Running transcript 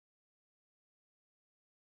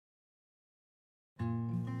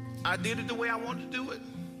I did it the way I wanted to do it,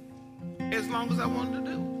 as long as I wanted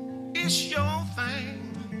to do. It's your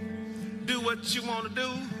thing. Do what you want to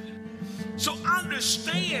do. So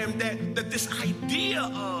understand that this idea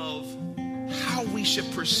of how we should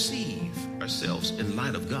perceive ourselves in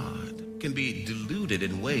light of God can be diluted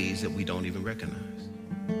in ways that we don't even recognize.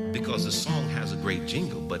 Because the song has a great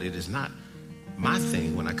jingle, but it is not my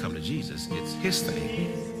thing when I come to Jesus. It's his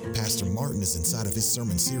thing. Pastor Martin is inside of his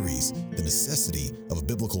sermon series, The Necessity of a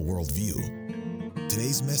Biblical Worldview.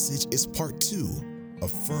 Today's message is part 2,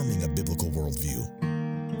 Affirming a Biblical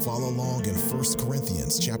Worldview. Follow along in 1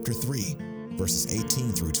 Corinthians chapter 3, verses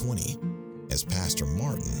 18 through 20, as Pastor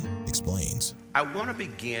Martin explains. I want to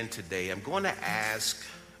begin today. I'm going to ask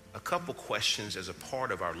a couple questions as a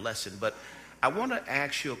part of our lesson, but I want to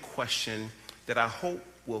ask you a question that I hope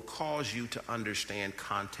will cause you to understand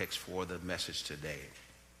context for the message today.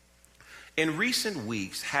 In recent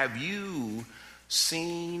weeks, have you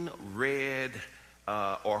seen, read,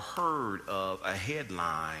 or heard of a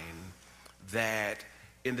headline that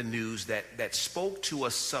in the news that spoke to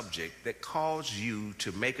a subject that caused you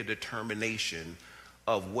to make a determination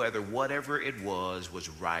of whether whatever it was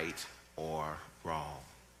right or wrong?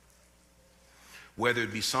 Whether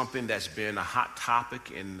it be something that's been a hot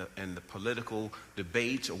topic in the political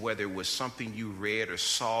debates, or whether it was something you read or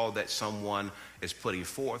saw that someone is putting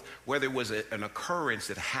forth, whether it was an occurrence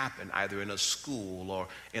that happened either in a school or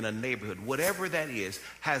in a neighborhood, whatever that is,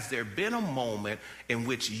 has there been a moment in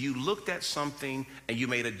which you looked at something and you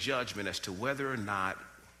made a judgment as to whether or not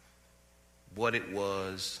what it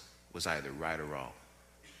was either right or wrong?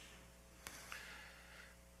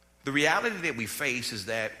 The reality that we face is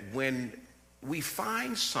that when we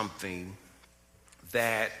find something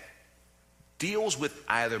that deals with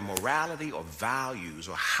either morality or values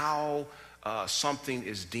or how something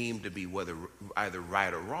is deemed to be whether either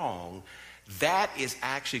right or wrong, that is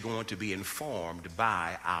actually going to be informed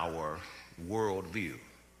by our worldview.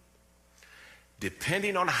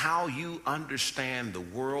 Depending on how you understand the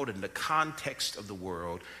world and the context of the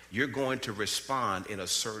world, you're going to respond in a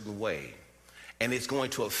certain way. And it's going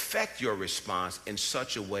to affect your response in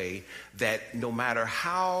such a way that no matter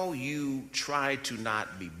how you try to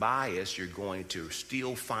not be biased, you're going to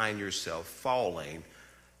still find yourself falling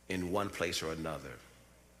in one place or another.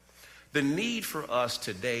 The need for us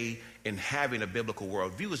today in having a biblical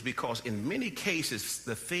worldview is because in many cases,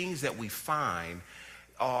 the things that we find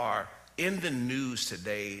are in the news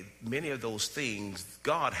today. Many of those things,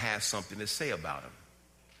 God has something to say about them.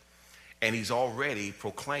 And he's already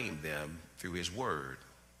proclaimed them through his word.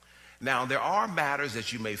 Now, there are matters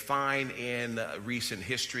that you may find in recent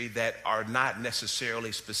history that are not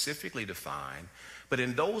necessarily specifically defined, but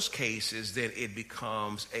in those cases, then it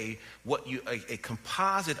becomes a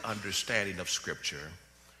composite understanding of Scripture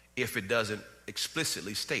if it doesn't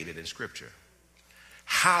explicitly state it in Scripture.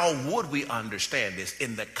 How would we understand this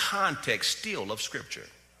in the context still of Scripture?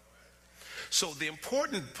 So the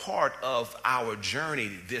important part of our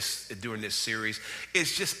journey during this series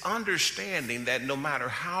is just understanding that no matter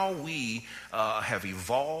how we have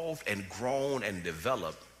evolved and grown and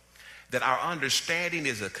developed, that our understanding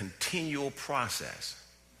is a continual process.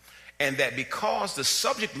 And that because the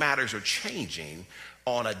subject matters are changing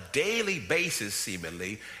on a daily basis,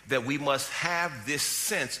 seemingly, that we must have this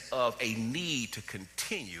sense of a need to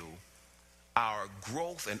continue our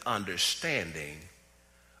growth and understanding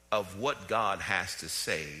of what God has to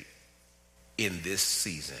say in this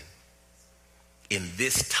season, in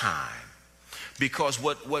this time. Because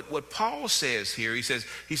what Paul says here, he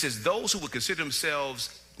says those who would consider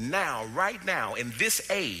themselves now, right now, in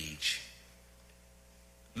this age,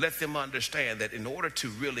 let them understand that in order to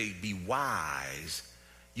really be wise,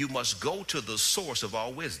 you must go to the source of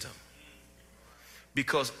all wisdom.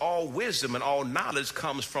 Because all wisdom and all knowledge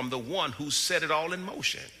comes from the one who set it all in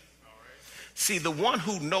motion. See, the one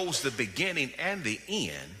who knows the beginning and the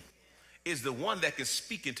end is the one that can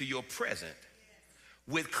speak into your present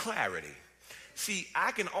with clarity. See,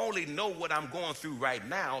 I can only know what I'm going through right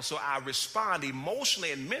now, so I respond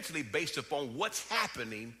emotionally and mentally based upon what's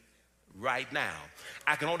happening right now.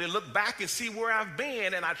 I can only look back and see where I've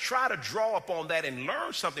been, and I try to draw upon that and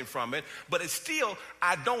learn something from it, but it's still,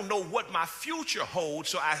 I don't know what my future holds,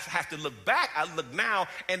 so I have to look back. I look now,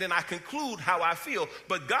 and then I conclude how I feel.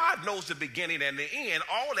 But God knows the beginning and the end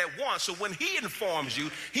all at once, so when he informs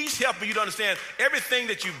you, he's helping you to understand everything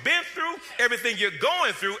that you've been through, everything you're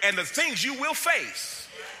going through, and the things you will face.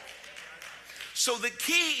 So the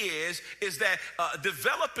key is that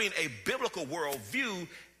developing a biblical worldview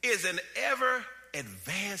is an ever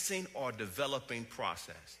advancing or developing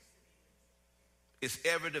process. It's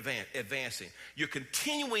ever advancing. You're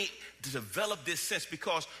continuing to develop this sense,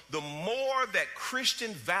 because the more that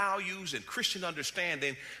Christian values and Christian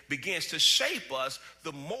understanding begins to shape us,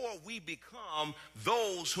 the more we become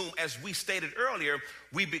those whom, as we stated earlier,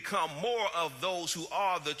 we become more of those who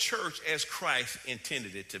are the church as Christ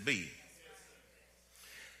intended it to be.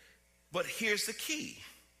 But here's the key.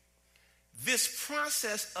 This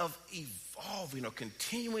process of evolving or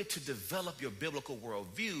continuing to develop your biblical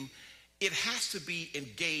worldview, it has to be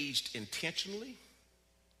engaged intentionally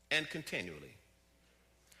and continually.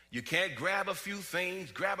 You can't grab a few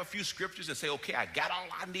things, grab a few scriptures and say, okay, I got all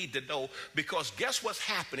I need to know, because guess what's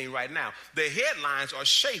happening right now? The headlines are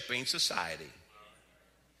shaping society.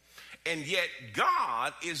 And yet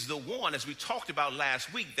God is the one, as we talked about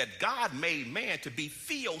last week, that God made man to be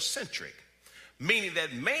theocentric, meaning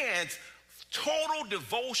that man's total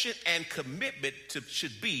devotion and commitment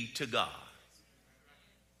should be to God.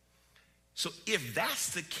 So if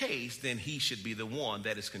that's the case, then he should be the one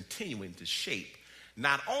that is continuing to shape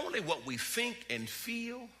not only what we think and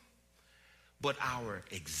feel, but our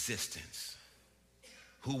existence,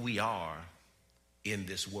 who we are in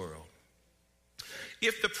this world.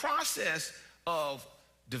 If the process of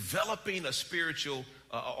developing a spiritual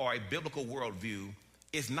or a biblical worldview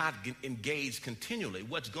is not engaged continually,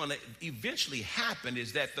 what's going to eventually happen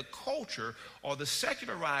is that the culture or the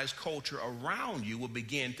secularized culture around you will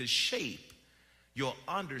begin to shape your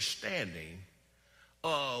understanding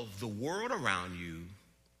of the world around you,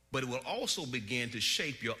 but it will also begin to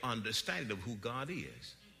shape your understanding of who God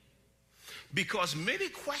is. Because many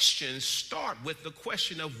questions start with the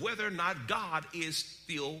question of whether or not God is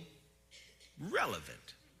still relevant.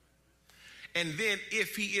 And then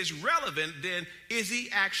if he is relevant, then is he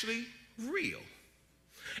actually real?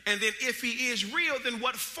 And then if he is real, then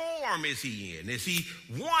what form is he in? Is he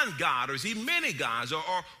one God, or is he many gods? Or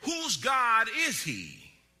whose God is he?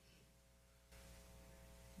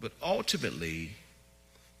 But ultimately,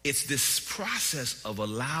 it's this process of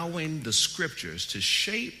allowing the scriptures to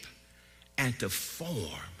shape and to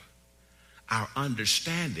form our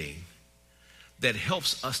understanding that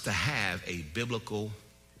helps us to have a biblical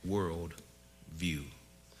world view.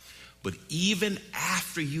 But even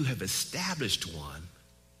after you have established one,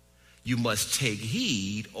 you must take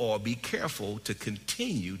heed or be careful to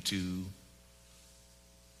continue to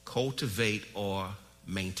cultivate or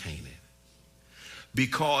maintain it.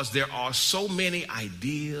 Because there are so many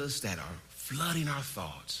ideas that are flooding our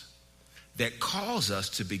thoughts that cause us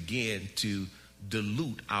to begin to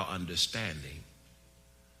dilute our understanding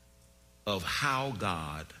of how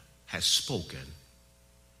God has spoken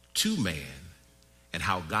to man and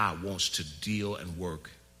how God wants to deal and work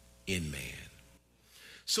in man.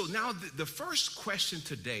 So now the first question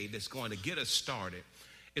today that's going to get us started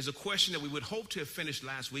is a question that we would hope to have finished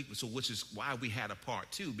last week, so which is why we had a part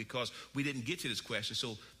 2, because we didn't get to this question.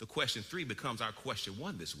 So the question 3 becomes our question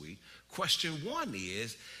 1 this week. Question 1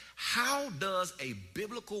 is, how does a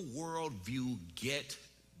biblical worldview get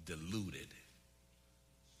diluted?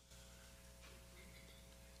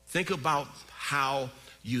 Think about how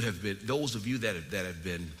you have been, those of you that have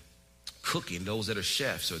been cooking, those that are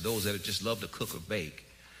chefs or those that just love to cook or bake,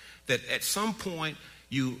 that at some point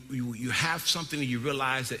you have something and you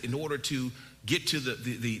realize that in order to get to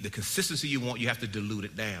the consistency you want, you have to dilute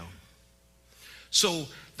it down. So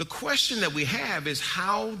the question that we have is,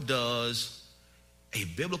 how does a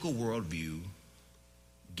biblical worldview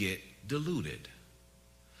get diluted?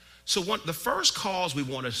 So the first cause we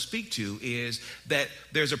want to speak to is that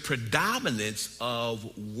there's a predominance of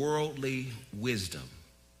worldly wisdom.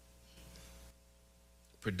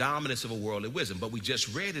 Predominance of a worldly wisdom. But we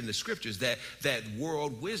just read in the scriptures that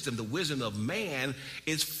world wisdom, the wisdom of man,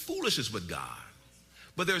 is foolishness with God.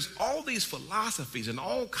 But there's all these philosophies and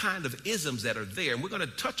all kinds of isms that are there, and we're going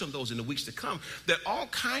to touch on those in the weeks to come, that all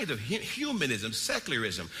kinds of humanism,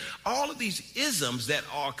 secularism, all of these isms that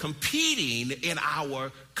are competing in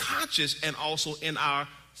our conscious and also in our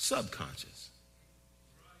subconscious.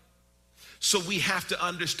 So we have to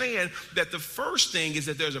understand that the first thing is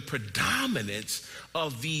that there's a predominance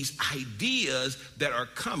of these ideas that are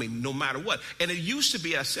coming no matter what. And it used to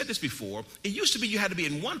be, I said this before, it used to be you had to be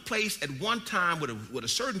in one place at one time with a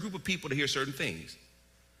certain group of people to hear certain things.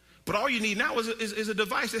 But all you need now is a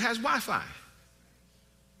device that has Wi-Fi.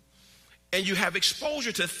 And you have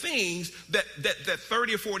exposure to things that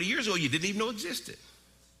 30 or 40 years ago you didn't even know existed.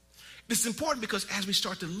 This is important because as we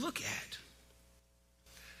start to look at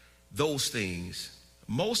those things,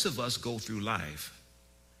 most of us go through life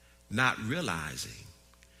not realizing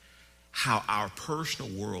how our personal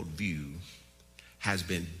worldview has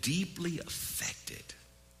been deeply affected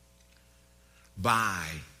by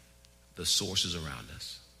the sources around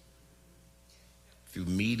us, through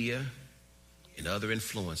media and other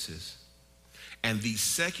influences, and these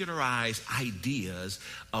secularized ideas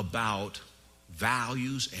about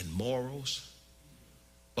values and morals,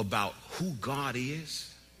 about who God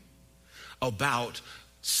is, about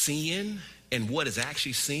sin and what is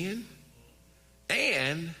actually sin,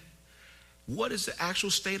 and what is the actual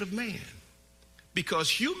state of man. Because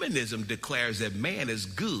humanism declares that man is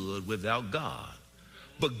good without God,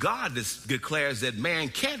 but God declares that man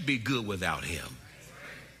can't be good without him.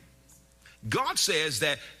 God says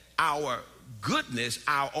that our goodness,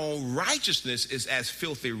 our own righteousness is as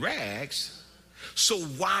filthy rags. So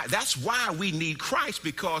that's why we need Christ,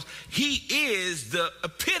 because he is the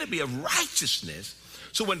epitome of righteousness.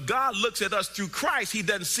 So when God looks at us through Christ, he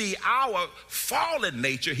doesn't see our fallen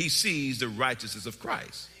nature, he sees the righteousness of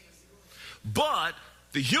Christ. But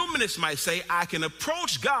the humanist might say, I can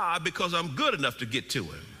approach God because I'm good enough to get to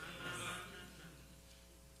him.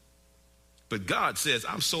 But God says,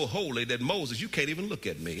 I'm so holy that Moses, you can't even look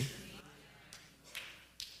at me.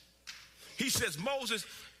 He says, Moses,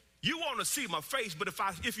 you want to see my face, but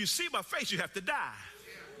if you see my face, you have to die.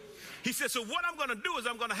 He said, so what I'm going to do is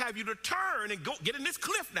I'm going to have you to turn and go get in this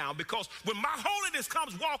cliff now, because when my holiness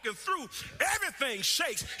comes walking through, everything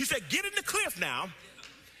shakes. He said, get in the cliff now,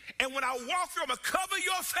 and when I walk through, I'm going to cover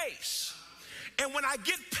your face. And when I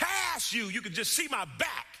get past you, you can just see my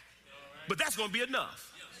back. But that's going to be enough.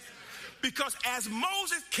 Because as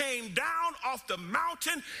Moses came down off the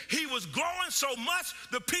mountain, he was glowing so much,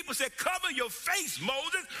 the people said, cover your face,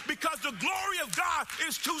 Moses, because the glory of God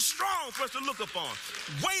is too strong for us to look upon.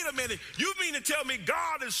 Wait a minute. You mean to tell me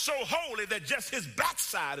God is so holy that just his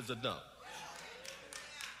backside is enough?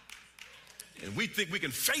 And we think we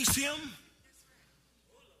can face him?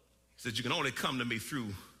 He said, you can only come to me through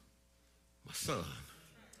my son.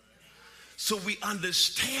 So we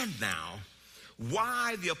understand now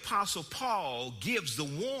why the Apostle Paul gives the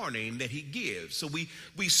warning that he gives. So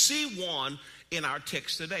we see one in our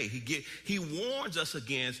text today. He warns us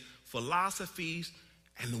against philosophies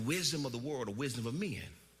and the wisdom of the world, the wisdom of men.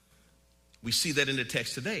 We see that in the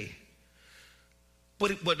text today.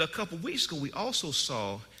 But a couple weeks ago, we also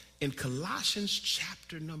saw in Colossians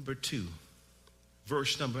chapter number 2,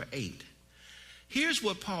 verse number 8. Here's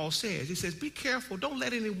what Paul says. He says, be careful. Don't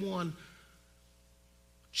let anyone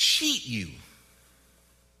cheat you.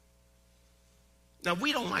 Now,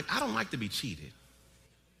 I don't like to be cheated.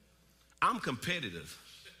 I'm competitive,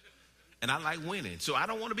 and I like winning, so I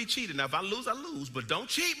don't want to be cheated. Now, if I lose, but don't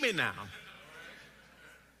cheat me now.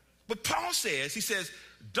 But Paul says, he says,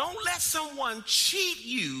 don't let someone cheat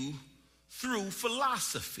you through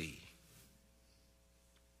philosophy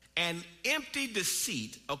and empty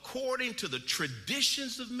deceit according to the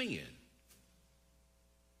traditions of men.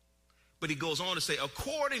 But he goes on to say,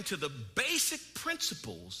 according to the basic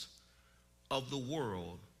principles of the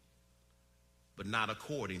world, but not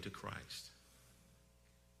according to Christ.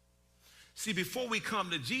 See, before we come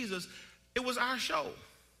to Jesus, it was our show.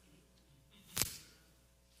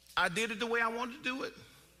 I did it the way I wanted to do it,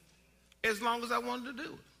 as long as I wanted to do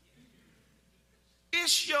it.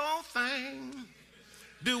 It's your thing.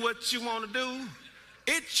 Do what you want to do.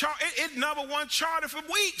 It number one charted for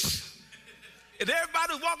weeks. If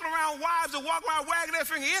everybody's walking around, wives are walking around wagging their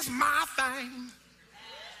finger, it's my thing.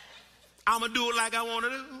 I'm going to do it like I want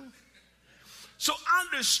to do. So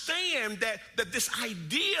understand that this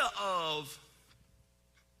idea of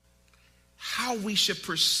how we should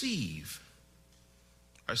perceive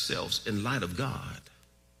ourselves in light of God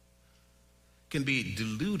can be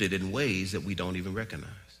diluted in ways that we don't even recognize.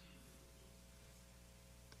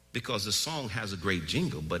 Because the song has a great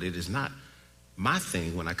jingle, but it is not my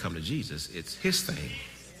thing when I come to Jesus. It's his thing.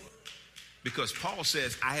 Because Paul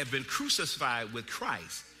says, I have been crucified with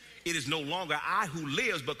Christ. It is no longer I who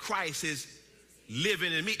lives, but Christ is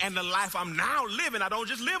living in me. And the life I'm now living, I don't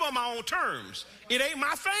just live on my own terms. It ain't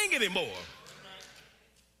my thing anymore.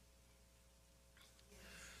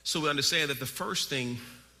 So we understand that the first thing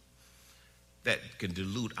that can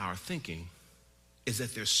dilute our thinking is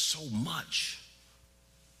that there's so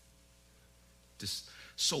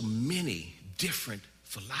many different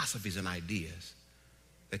philosophies and ideas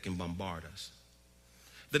that can bombard us.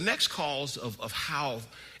 The next cause of how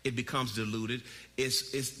it becomes diluted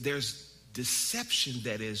is there's deception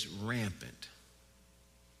that is rampant.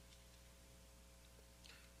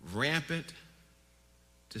 Rampant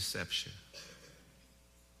deception.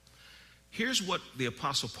 Here's what the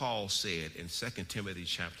Apostle Paul said in 2 Timothy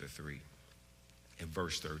chapter 3 and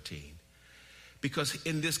verse 13. Because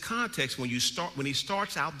in this context, when he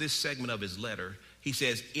starts out this segment of his letter, He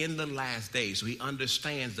says, in the last days. So he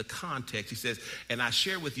understands the context. He says, and I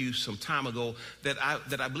shared with you some time ago that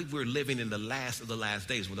I believe we're living in the last of the last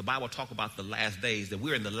days. When the Bible talks about the last days, that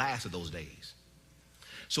we're in the last of those days.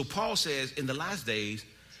 So Paul says, in the last days,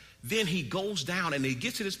 then he goes down and he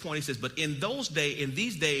gets to this point. He says, but in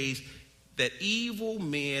these days, that evil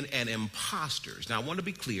men and imposters. Now, I want to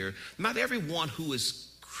be clear. Not everyone who is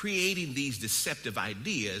creating these deceptive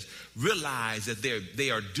ideas realize that they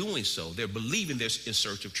are doing so. They're believing they're in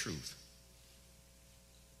search of truth.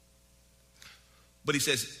 But he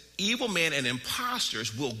says, evil men and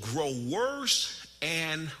imposters will grow worse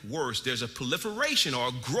and worse. There's a proliferation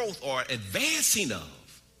or growth or advancing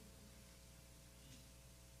of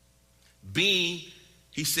being,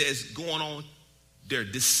 he says, going on, they're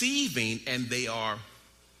deceiving and they are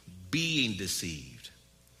being deceived.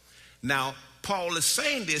 Now, Paul is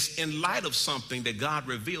saying this in light of something that God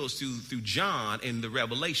reveals through John in the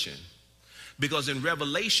Revelation. Because in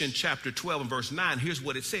Revelation chapter 12 and verse 9, here's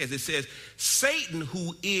what it says. It says, Satan,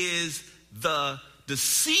 who is the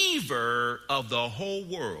deceiver of the whole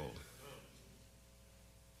world.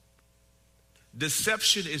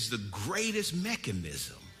 Deception is the greatest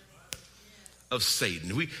mechanism of Satan.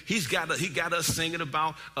 He got us singing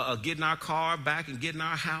about getting our car back and getting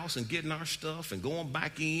our house and getting our stuff and going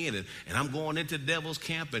back in and I'm going into the devil's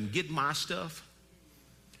camp and getting my stuff.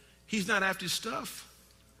 He's not after stuff.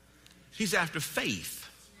 He's after faith.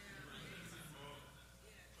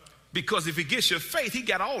 Because if he gets your faith, he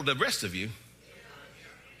got all the rest of you.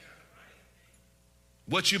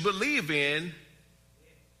 What you believe in,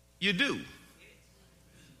 you do.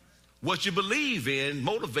 What you believe in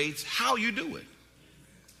motivates how you do it.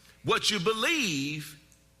 What you believe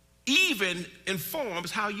even informs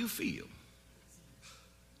how you feel.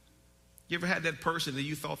 You ever had that person that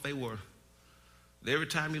you thought every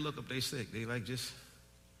time you look up, they sick. They like just,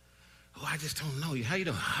 I just don't know you. How you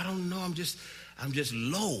doing? I don't know. I'm just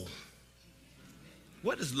low.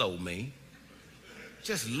 What does low mean?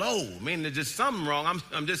 Just low. I mean, there's just something wrong.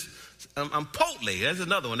 I'm potly. That's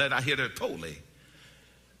another one that I hear, that potly.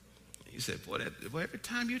 You said, boy, every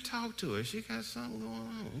time you talk to her, she got something going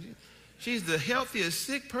on. She's the healthiest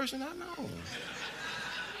sick person I know.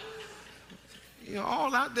 You know,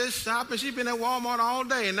 all out there shopping. She's been at Walmart all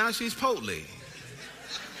day, and now she's potly.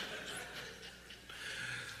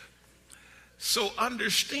 So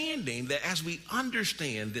understanding that as we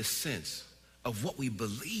understand this sense of what we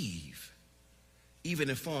believe, even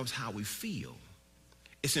informs how we feel,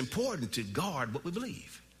 it's important to guard what we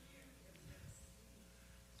believe.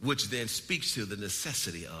 Which then speaks to the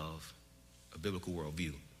necessity of a biblical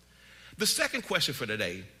worldview. The second question for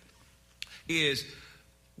today is,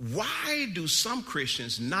 why do some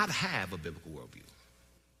Christians not have a biblical worldview?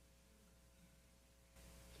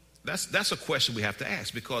 That's a question we have to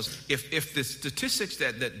ask, because if the statistics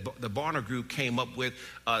that the Barna Group came up with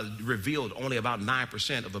revealed only about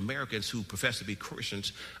 9% of Americans who profess to be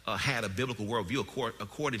Christians had a biblical worldview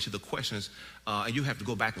according to the questions, and you have to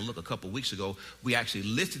go back and look a couple weeks ago, we actually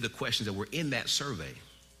listed the questions that were in that survey.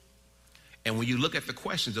 And when you look at the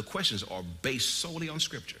questions are based solely on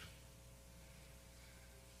Scripture.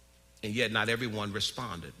 And yet not everyone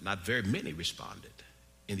responded. Not very many responded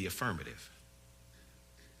in the affirmative.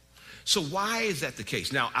 So why is that the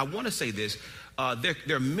case? Now, I want to say this.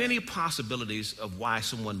 There are many possibilities of why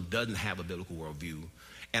someone doesn't have a biblical worldview.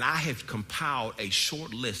 And I have compiled a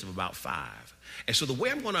short list of about 5. And so the way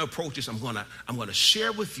I'm going to approach this, I'm going to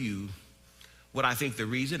share with you what I think the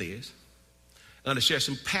reason is. I'm going to share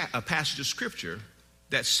a passage of Scripture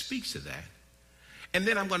that speaks to that. And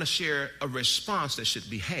then I'm going to share a response that should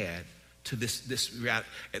be had to this reality.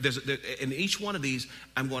 In each one of these,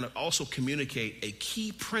 I'm going to also communicate a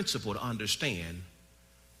key principle to understand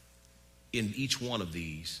in each one of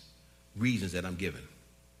these reasons that I'm giving.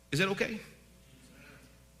 Is that okay?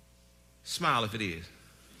 Smile if it is.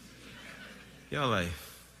 Y'all like,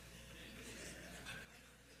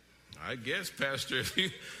 I guess, Pastor, if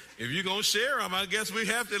you're going to share them, I guess we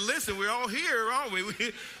have to listen. We're all here, aren't we?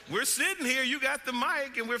 We're sitting here. You got the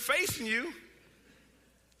mic, and we're facing you.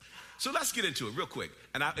 So let's get into it real quick.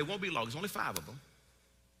 And it won't be long. There's only 5 of them.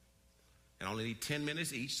 And I only need 10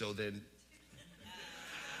 minutes each, so then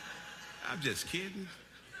I'm just kidding.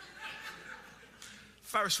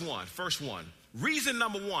 First one. Reason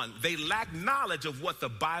number 1, they lack knowledge of what the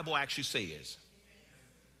Bible actually says.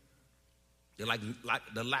 They lack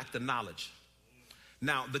the knowledge.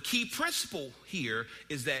 Now, the key principle here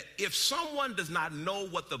is that if someone does not know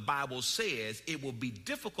what the Bible says, it will be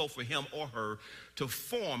difficult for him or her to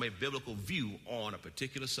form a biblical view on a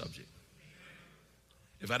particular subject.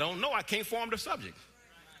 If I don't know, I can't form the subject.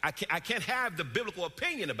 I can't have the biblical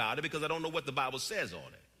opinion about it because I don't know what the Bible says on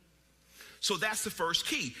it. So that's the first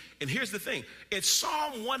key. And here's the thing. In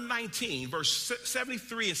Psalm 119, verse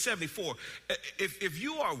 73 and 74, if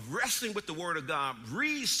you are wrestling with the word of God,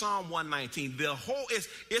 read Psalm 119.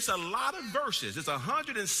 It's a lot of verses. It's over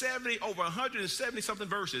 170 something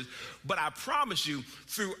verses. But I promise you,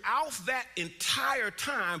 throughout that entire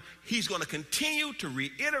time, he's going to continue to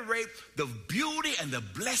reiterate the beauty and the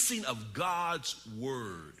blessing of God's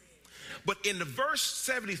word. But in the verse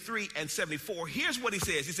 73 and 74, here's what he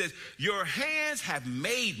says. He says, your hands have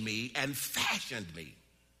made me and fashioned me.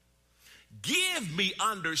 Give me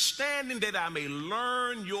understanding that I may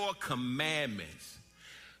learn your commandments.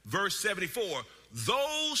 Verse 74,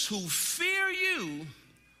 those who fear you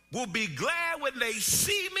will be glad when they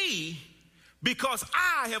see me because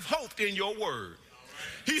I have hoped in your word.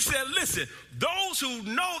 He said, listen, those who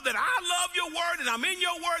know that I love your word and I'm in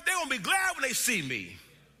your word, they're going to be glad when they see me.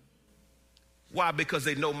 Why? Because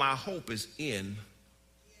they know my hope is in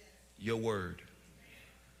your word.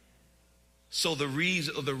 So the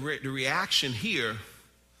reason, or the reaction here,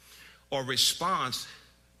 or response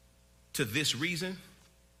to this reason,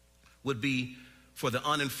 would be for the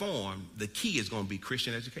uninformed. The key is going to be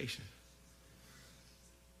Christian education.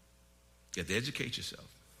 You have to educate yourself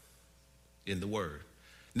in the word.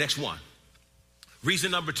 Next one.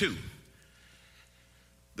 Reason number 2.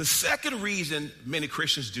 The second reason many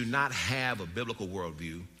Christians do not have a biblical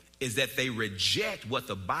worldview is that they reject what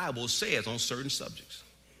the Bible says on certain subjects.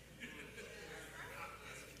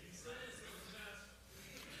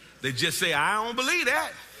 They just say, I don't believe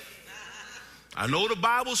that. I know the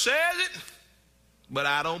Bible says it, but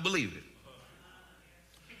I don't believe it.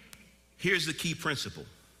 Here's the key principle.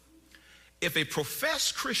 If a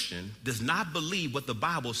professed Christian does not believe what the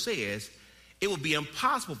Bible says, it will be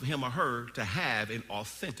impossible for him or her to have an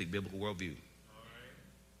authentic biblical worldview.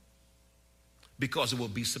 Because it will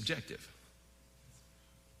be subjective.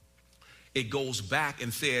 It goes back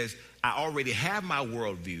and says, I already have my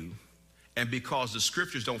worldview, and because the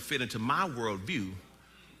scriptures don't fit into my worldview,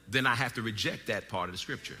 then I have to reject that part of the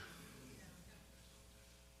scripture.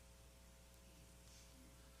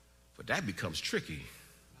 But that becomes tricky.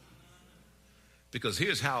 Because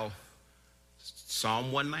here's how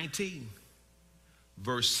Psalm 119,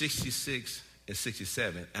 verse 66 and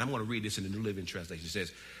 67, and I'm going to read this in the New Living Translation. It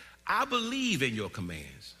says, I believe in your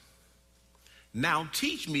commands. Now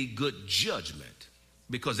teach me good judgment,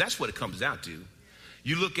 because that's what it comes down to.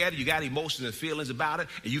 You look at it, you got emotions and feelings about it,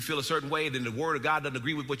 and you feel a certain way, then the word of God doesn't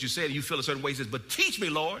agree with what you said, and you feel a certain way. He says, but teach me,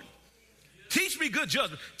 Lord. Teach me good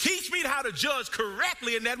judgment. Teach me how to judge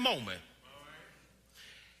correctly in that moment.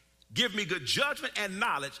 Give me good judgment and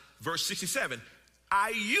knowledge. Verse 67, I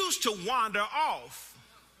used to wander off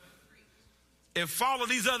and follow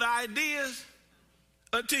these other ideas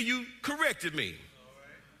until you corrected me. I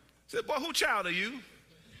said, boy, who child are you?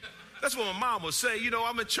 That's what my mom would say. You know,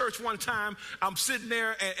 I'm in church one time. I'm sitting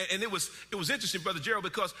there, and it was interesting, Brother Gerald,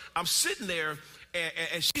 because I'm sitting there,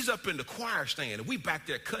 and she's up in the choir stand, and we back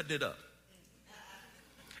there cutting it up.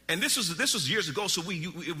 And this was years ago, so we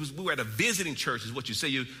were at a visiting church, is what you say.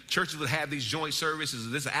 Your churches would have these joint services.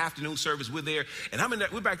 This afternoon service, we're there, and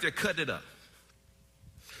we're back there cutting it up.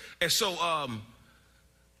 And so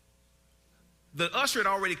the usher had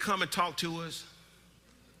already come and talked to us.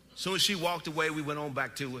 As soon as she walked away, we went on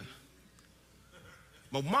back to it.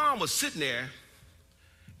 My mom was sitting there,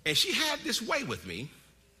 and she had this way with me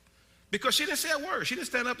because she didn't say a word. She didn't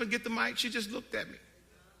stand up and get the mic. She just looked at me.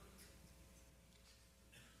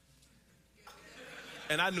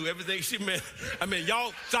 And I knew everything she meant. I mean,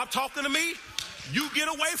 y'all stop talking to me. You get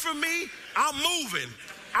away from me. I'm moving.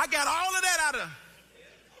 I got all of that out of.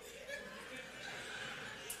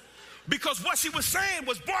 Because what she was saying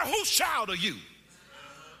was, boy, whose child are you?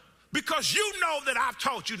 Because you know that I've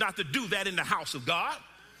taught you not to do that in the house of God.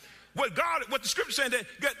 What the scripture saying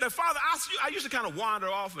that Father, I used to kind of wander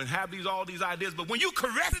off and have all these ideas, but when you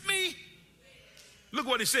corrected me, look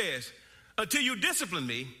what it says, until you disciplined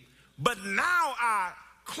me, but now I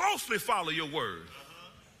closely follow your word.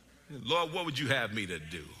 Lord, what would you have me to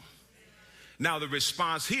do? Now the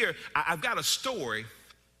response here, I've got a story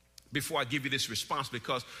before I give you this response,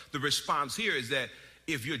 because the response here is that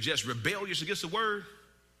if you're just rebellious against the word,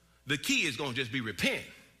 the key is going to just be repent.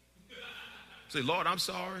 Say, Lord, I'm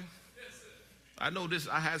sorry. I know this.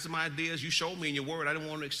 I had some ideas. You showed me in your word. I didn't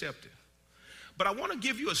want to accept it. But I want to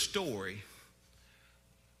give you a story.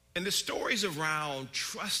 And the story's around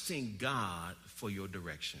trusting God for your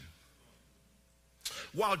direction.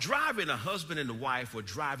 While driving, a husband and a wife were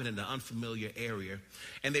driving in an unfamiliar area,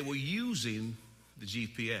 and they were using the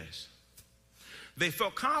GPS. They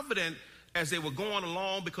felt confident as they were going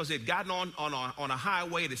along because they'd gotten on a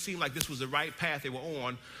highway that seemed like this was the right path they were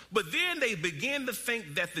on. But then they began to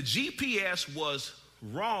think that the GPS was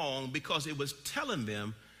wrong because it was telling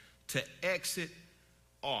them to exit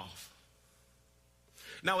off.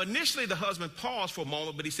 Now, initially, the husband paused for a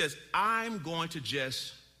moment, but he says, I'm going to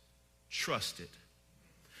just trust it.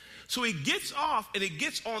 So he gets off and he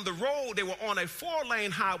gets on the road. They were on a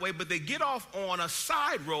 4-lane highway, but they get off on a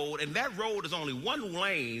side road, and that road is only one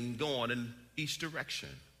lane going in each direction.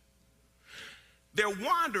 They're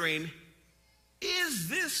wondering, is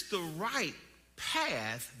this the right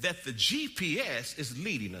path that the GPS is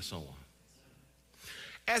leading us on?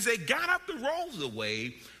 As they got up the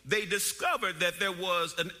roadway, they discovered that there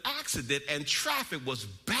was an accident and traffic was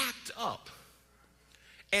backed up.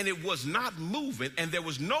 And it was not moving, and there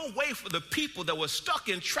was no way for the people that were stuck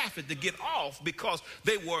in traffic to get off because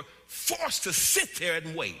they were forced to sit there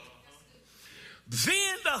and wait.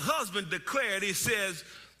 Then the husband declared, he says,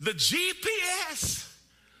 the GPS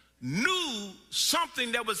knew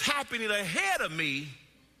something that was happening ahead of me,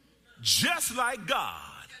 just like God.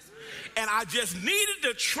 And I just needed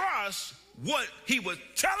to trust what he was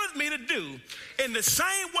telling me to do. In the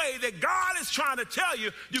same way that God is trying to tell you,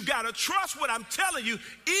 you've got to trust what I'm telling you.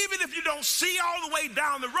 Even if you don't see all the way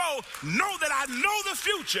down the road, know that I know the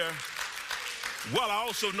future while I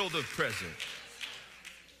also know the present.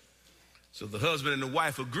 So the husband and the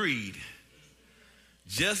wife agreed.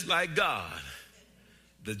 Just like God,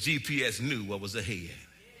 the GPS knew what was ahead.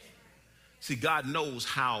 See, God knows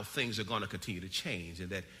how things are going to continue to change and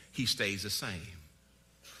that he stays the same.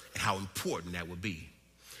 And how important that would be.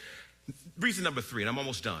 Reason number 3, and I'm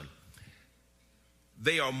almost done.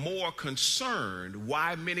 They are more concerned.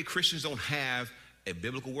 Why many Christians don't have a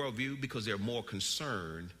biblical worldview? Because they're more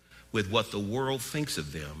concerned with what the world thinks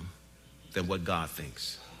of them than what God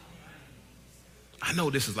thinks. I know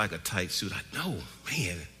this is like a tight suit. I know,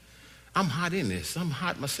 man, I'm hot in this. I'm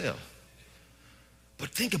hot myself. But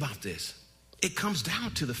think about this. It comes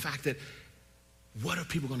down to the fact that what are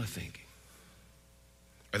people going to think?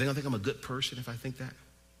 Are they going to think I'm a good person if I think that?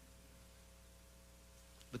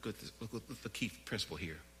 Look at this. Look at the key principle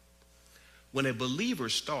here. When a believer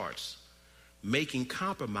starts making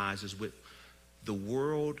compromises with the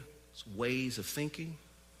world's ways of thinking,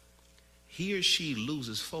 he or she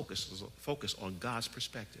loses focus on God's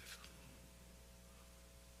perspective.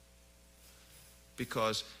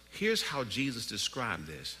 Because here's how Jesus described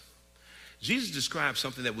this. Jesus described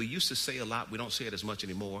something that we used to say a lot. We don't say it as much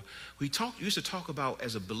anymore. We used to talk about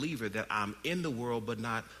as a believer that I'm in the world but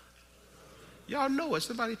not. Y'all know it.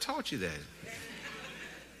 Somebody taught you that.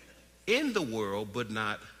 In the world but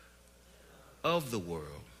not of the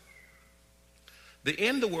world. The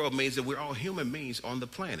in the world means that we're all human beings on the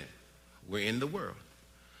planet. We're in the world.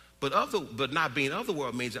 But not being of the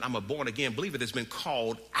world means that I'm a born again believer that's been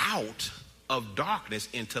called out of darkness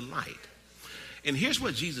into light. And here's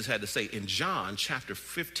what Jesus had to say in John chapter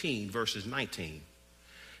 15, verses 19.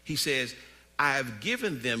 He says, I have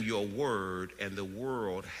given them your word, and the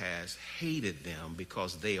world has hated them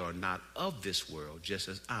because they are not of this world, just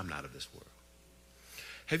as I'm not of this world.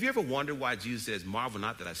 Have you ever wondered why Jesus says, marvel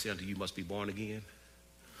not that I say unto you, must be born again?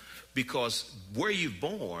 Because where you're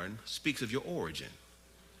born speaks of your origin.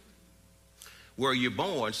 Where you're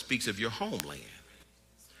born speaks of your homeland.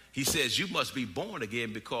 He says you must be born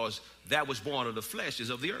again because that which born of the flesh is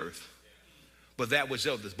of the earth. But that which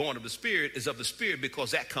is born of the spirit is of the spirit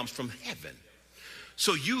because that comes from heaven.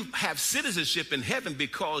 So you have citizenship in heaven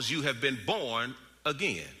because you have been born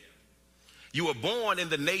again. You were born in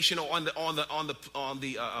the nation or on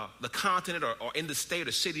the continent or in the state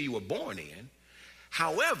or city you were born in.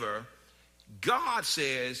 However, God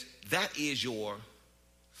says that is your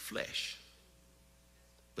flesh.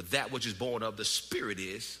 But that which is born of the spirit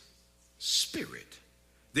is spirit.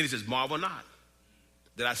 Then he says, marvel not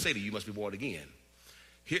that I say to you, you must be born again.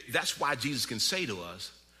 That's why Jesus can say to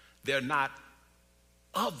us, they're not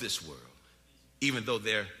of this world, even though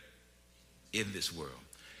they're in this world.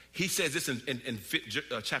 He says this in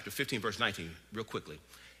chapter 15, verse 19, real quickly.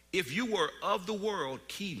 If you were of the world,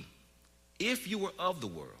 if you were of the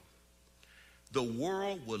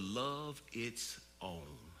world would love its own.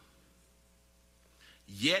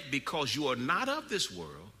 Yet because you are not of this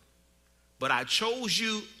world, but I chose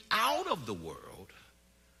you out of the world,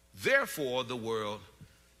 therefore the world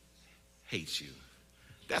hates you.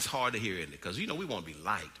 That's hard to hear, isn't it? Because, we want to be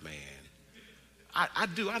liked, man. I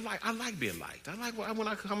do. I like being liked. I like when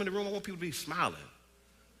I come in the room, I want people to be smiling.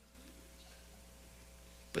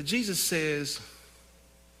 But Jesus says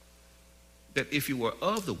that if you were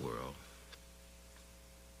of the world,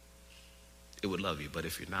 it would love you. But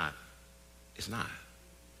if you're not, it's not.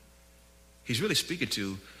 He's really speaking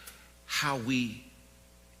to how we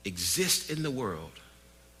exist in the world,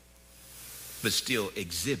 but still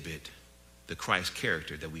exhibit the Christ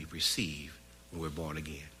character that we receive when we're born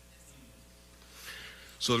again.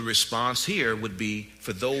 So the response here would be,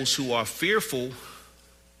 for those who are fearful,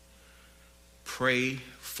 pray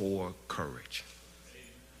for courage.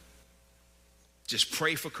 Just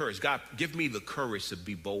pray for courage. God, give me the courage to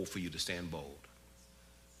be bold for you to stand bold.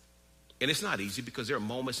 And it's not easy, because there are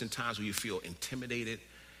moments and times where you feel intimidated,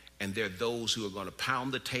 and there are those who are going to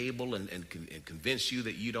pound the table and convince you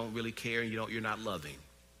that you don't really care and you're not loving.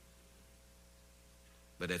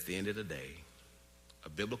 But at the end of the day, a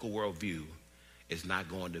biblical worldview is not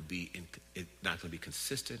going to be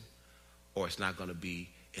consistent, or it's not going to be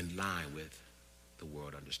in line with the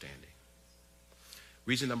world understanding.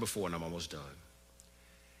 Reason number 4, and I'm almost done.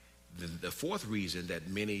 The fourth reason that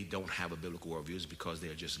many don't have a biblical worldview is because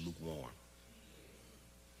they're just lukewarm.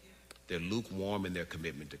 They're lukewarm in their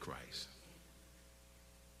commitment to Christ.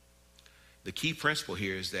 The key principle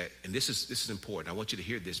here is that, and this is important, I want you to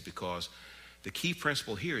hear this, because the key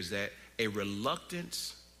principle here is that a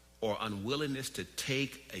reluctance or unwillingness to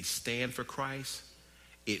take a stand for Christ,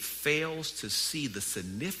 it fails to see the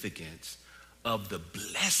significance of the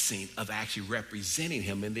blessing of actually representing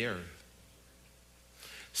him in the earth.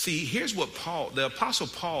 See, here's what the Apostle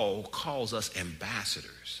Paul calls us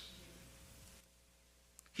ambassadors.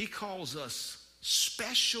 He calls us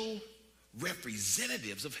special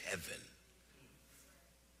representatives of heaven.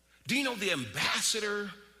 Do you know the ambassador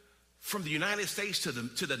from the United States to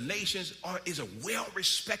the nations is a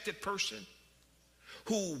well-respected person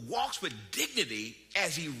who walks with dignity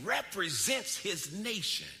as he represents his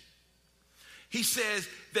nation? He says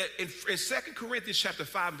that in 2 Corinthians chapter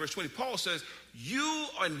 5, verse 20, Paul says, you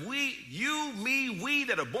and we, you, me, we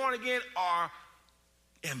that are born again are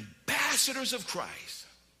ambassadors of Christ.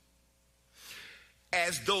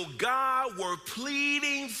 As though God were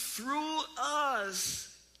pleading through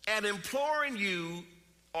us and imploring you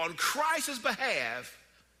on Christ's behalf,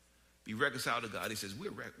 be reconciled to God. He says,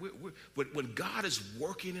 when God is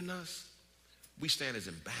working in us, we stand as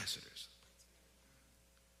ambassadors,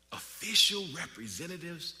 official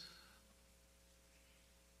representatives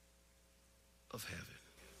of heaven.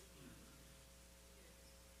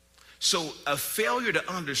 So a failure to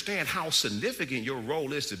understand how significant your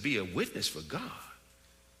role is to be a witness for God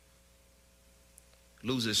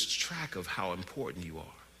loses track of how important you are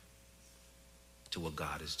to what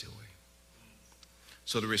God is doing.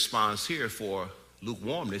 So the response here for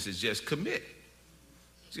lukewarmness is just commit.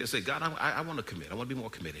 Just say, God, I want to commit. I want to be more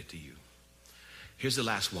committed to you. Here's the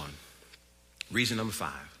last one. Reason number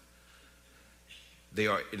 5. They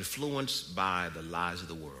are influenced by the lies of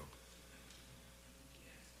the world.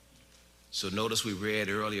 So notice we read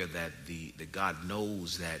earlier that God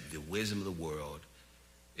knows that the wisdom of the world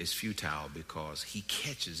is futile because he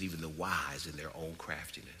catches even the wise in their own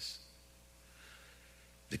craftiness.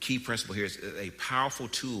 The key principle here is a powerful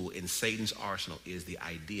tool in Satan's arsenal is the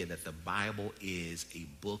idea that the Bible is a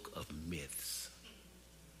book of myths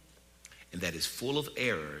and that is full of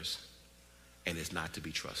errors and is not to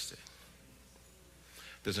be trusted.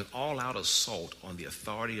 There's an all-out assault on the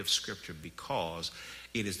authority of Scripture because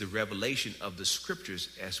it is the revelation of the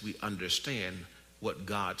Scriptures as we understand what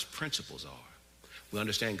God's principles are. We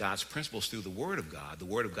understand God's principles through the Word of God. The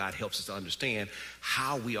Word of God helps us to understand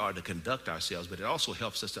how we are to conduct ourselves, but it also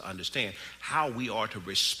helps us to understand how we are to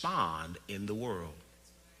respond in the world.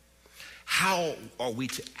 How are we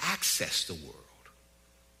to access the world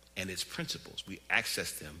and its principles? We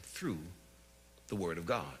access them through the Word of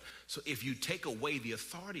God. So if you take away the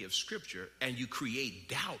authority of Scripture and you create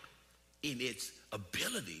doubt in its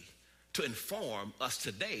ability to inform us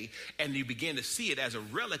today, and you begin to see it as a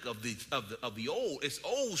relic of the old, it's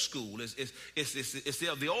old school, it's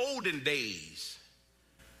the olden days,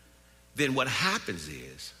 then what happens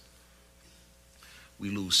is we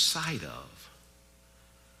lose sight of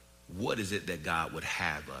what is it that God would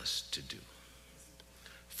have us to do.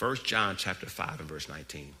 1 John chapter 5 and verse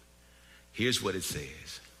 19. Here's what it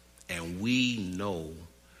says. And we know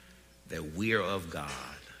that we are of God,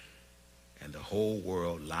 and the whole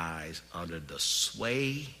world lies under the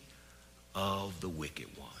sway of the wicked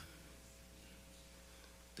one.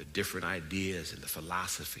 The different ideas and the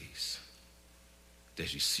philosophies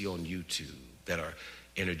that you see on YouTube that are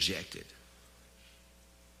interjected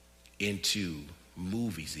into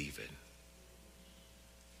movies even.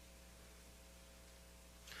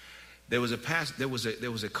 There was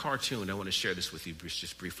a cartoon, I want to share this with you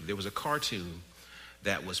just briefly. There was a cartoon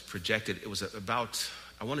that was projected, it was about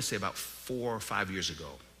 4 or 5 years ago.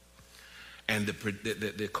 And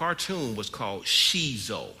the cartoon was called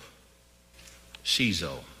Shizo.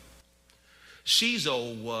 Shizo.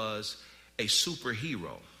 Shizo was a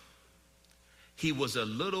superhero. He was a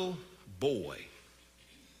little boy.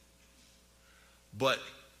 But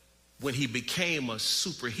when he became a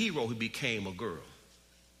superhero, he became a girl.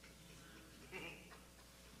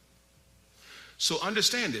 So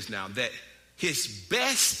understand this now, that his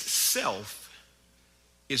best self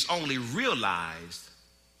is only realized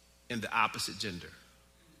in the opposite gender.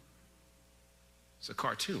 It's a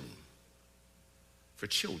cartoon for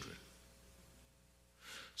children.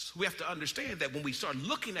 So we have to understand that when we start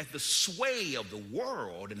looking at the sway of the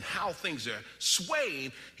world and how things are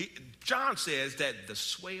swaying, John says that the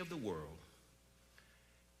sway of the world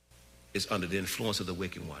is under the influence of the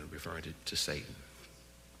wicked one, referring to Satan.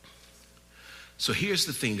 So here's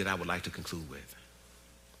the thing that I would like to conclude with.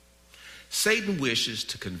 Satan wishes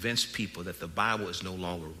to convince people that the Bible is no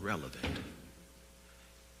longer relevant,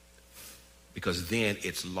 because then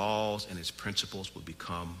its laws and its principles will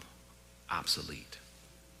become obsolete.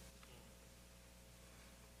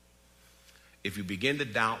 If you begin to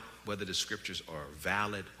doubt whether the scriptures are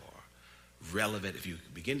valid or relevant, if you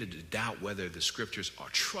begin to doubt whether the scriptures are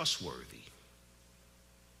trustworthy,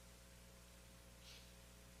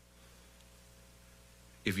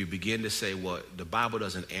 if you begin to say, well, the Bible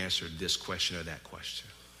doesn't answer this question or that question,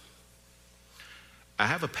 I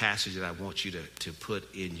have a passage that I want you to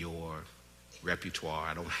put in your repertoire.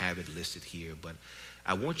 I don't have it listed here, but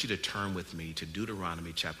I want you to turn with me to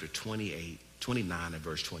Deuteronomy chapter 29 and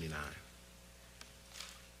verse 29.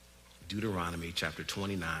 Deuteronomy chapter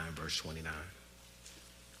 29, verse 29.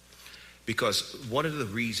 Because one of the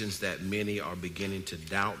reasons that many are beginning to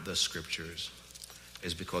doubt the scriptures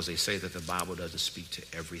is because they say that the Bible doesn't speak to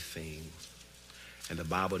everything, and the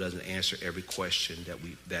Bible doesn't answer every question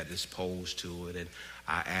that is posed to it. And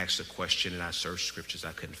I asked a question and I searched scriptures,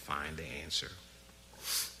 I couldn't find the answer.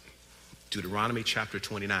 Deuteronomy chapter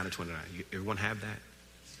 29 and 29. Everyone have that?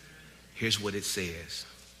 Here's what it says.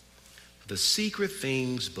 The secret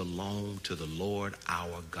things belong to the Lord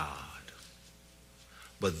our God,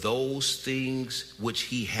 but those things which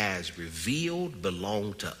he has revealed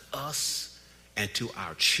belong to us and to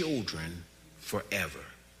our children forever,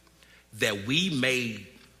 that we may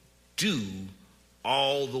do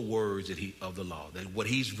all the words of the law, that what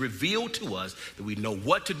he's revealed to us, that we know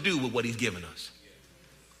what to do with what he's given us.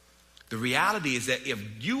 The reality is that if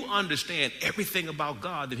you understand everything about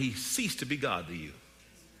God, then he ceased to be God to you.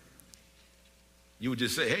 You would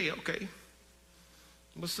just say, hey, okay,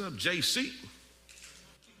 what's up, JC?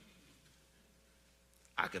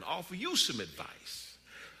 I can offer you some advice,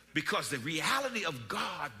 because the reality of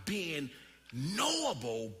God being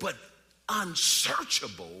knowable but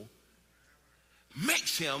unsearchable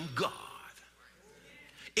makes him God.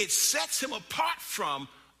 It sets him apart from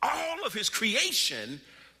all of his creation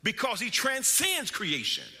because he transcends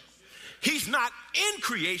creation. He's not in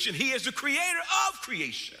creation, he is the creator of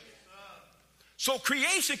creation. So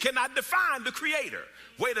creation cannot define the creator.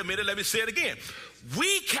 Wait a minute, let me say it again.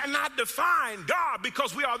 We cannot define God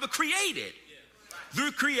because we are the created.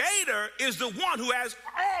 The creator is the one who has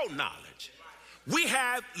all knowledge. We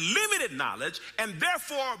have limited knowledge, and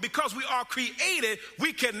therefore, because we are created,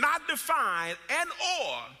 we cannot define and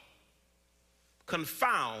or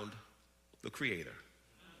confound the creator.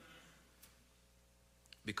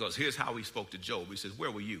 Because here's how he spoke to Job. He says, where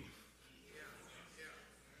were you?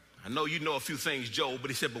 I know you know a few things, Job,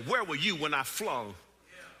 but he said, but where were you when I flung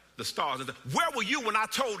the stars? Where were you when I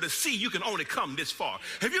told the sea you can only come this far?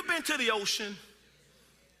 Have you been to the ocean?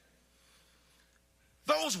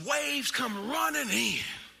 Those waves come running in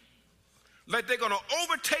like they're going to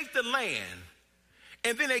overtake the land.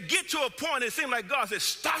 And then they get to a point, it seems like God says,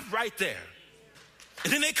 stop right there.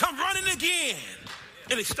 And then they come running again.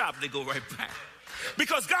 And they stop, they go right back.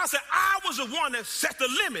 Because God said, I was the one that set the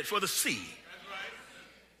limit for the sea.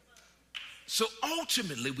 So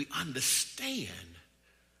ultimately, we understand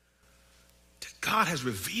that God has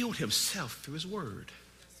revealed himself through his word.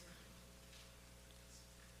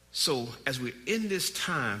 So as we're in this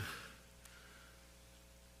time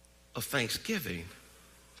of Thanksgiving,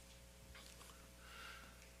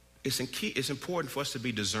 it's important for us to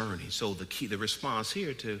be discerning. So the response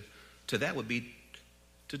here to that would be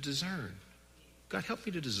to discern. God, help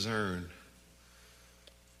me to discern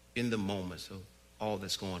in the moments of all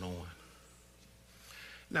that's going on.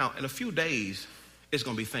 Now, in a few days, it's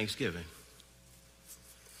going to be Thanksgiving.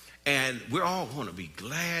 And we're all going to be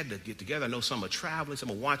glad to get together. I know some are traveling.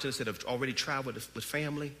 Some are watching us that have already traveled with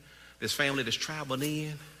family. There's family that's traveled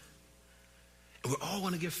in. And we're all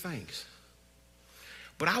going to give thanks.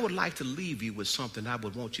 But I would like to leave you with something I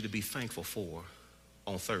would want you to be thankful for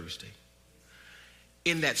on Thursday.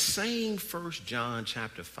 In that same 1 John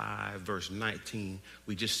chapter 5, verse 19,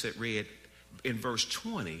 we just read, in verse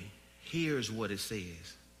 20, here's what it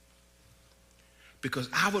says. Because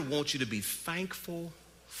I would want you to be thankful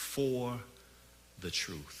for the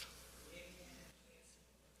truth.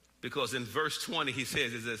 Because in verse 20, he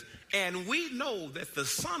says, it says, and we know that the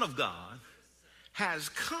Son of God has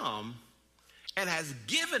come and has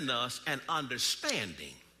given us an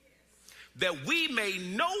understanding that we may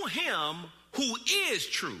know him who is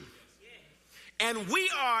true. And we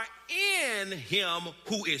are in him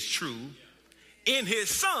who is true, in his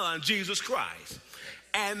Son, Jesus Christ.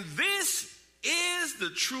 And this is the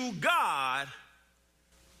true God,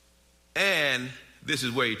 and this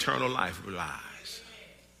is where eternal life lies.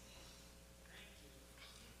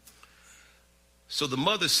 So the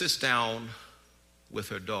mother sits down with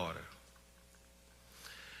her daughter.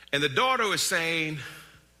 And the daughter is saying,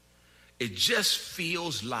 it just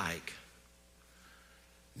feels like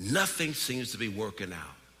nothing seems to be working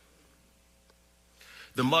out.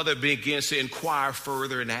 The mother begins to inquire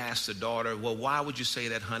further and asks the daughter, well, why would you say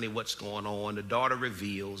that, honey? What's going on? The daughter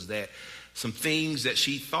reveals that some things that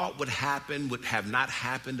she thought would happen would have not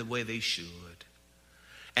happened the way they should.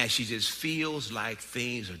 And she just feels like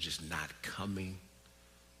things are just not coming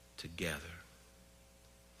together.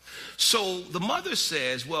 So the mother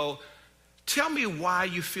says, well, tell me why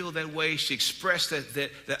you feel that way. She expressed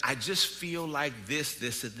that I just feel like this,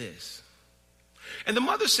 and this. And the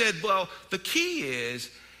mother said, well, the key is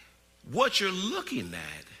what you're looking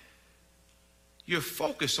at, you're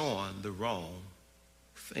focused on the wrong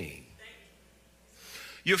thing.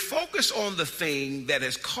 You're focused on the thing that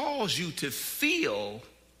has caused you to feel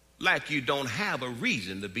like you don't have a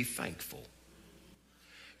reason to be thankful.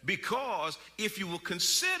 Because if you will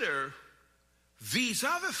consider these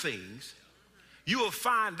other things, you will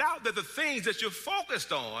find out that the things that you're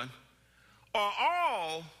focused on are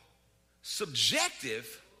all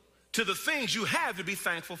subjective to the things you have to be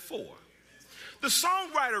thankful for. The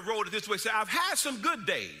songwriter wrote it this way, said, I've had some good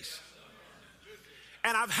days,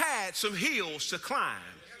 and I've had some hills to climb.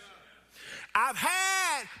 I've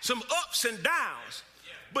had some ups and downs,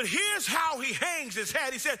 but here's how he hangs his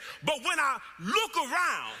head. He said, but when I look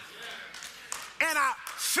around and I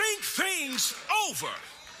think things over,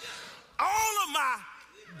 all of my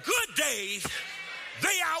good days,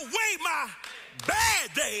 they outweigh my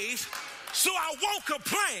bad days, so I won't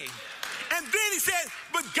complain. And then he said,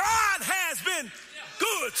 but God has been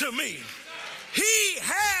good to me. He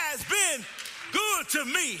has been good to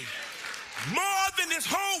me. More than this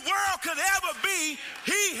whole world could ever be,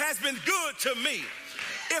 he has been good to me.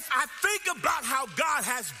 If I think about how God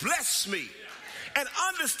has blessed me and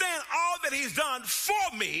understand all that he's done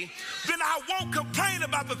for me, then I won't complain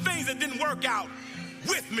about the things that didn't work out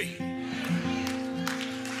with me.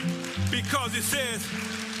 Because it says,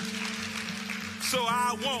 so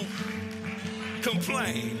I won't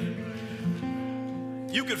complain.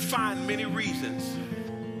 You could find many reasons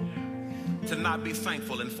to not be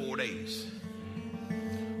thankful in 4 days.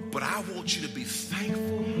 But I want you to be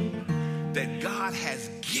thankful that God has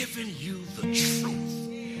given you the truth.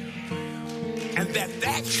 And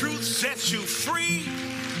that truth sets you free,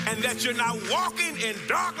 and that you're not walking in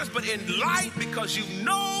darkness but in light, because you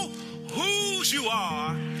know whose you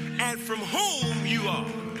are and from whom you are.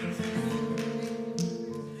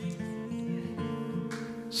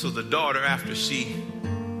 So the daughter, after she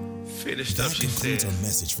finished up, she said, that concludes our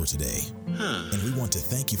message for today. And we want to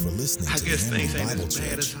thank you for listening to the Amity Bible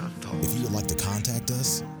Church. If you would like to contact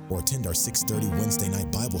us or attend our 6:30 Wednesday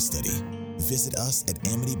night Bible study, visit us at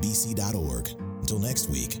amitybc.org. Until next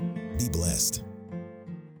week, be blessed.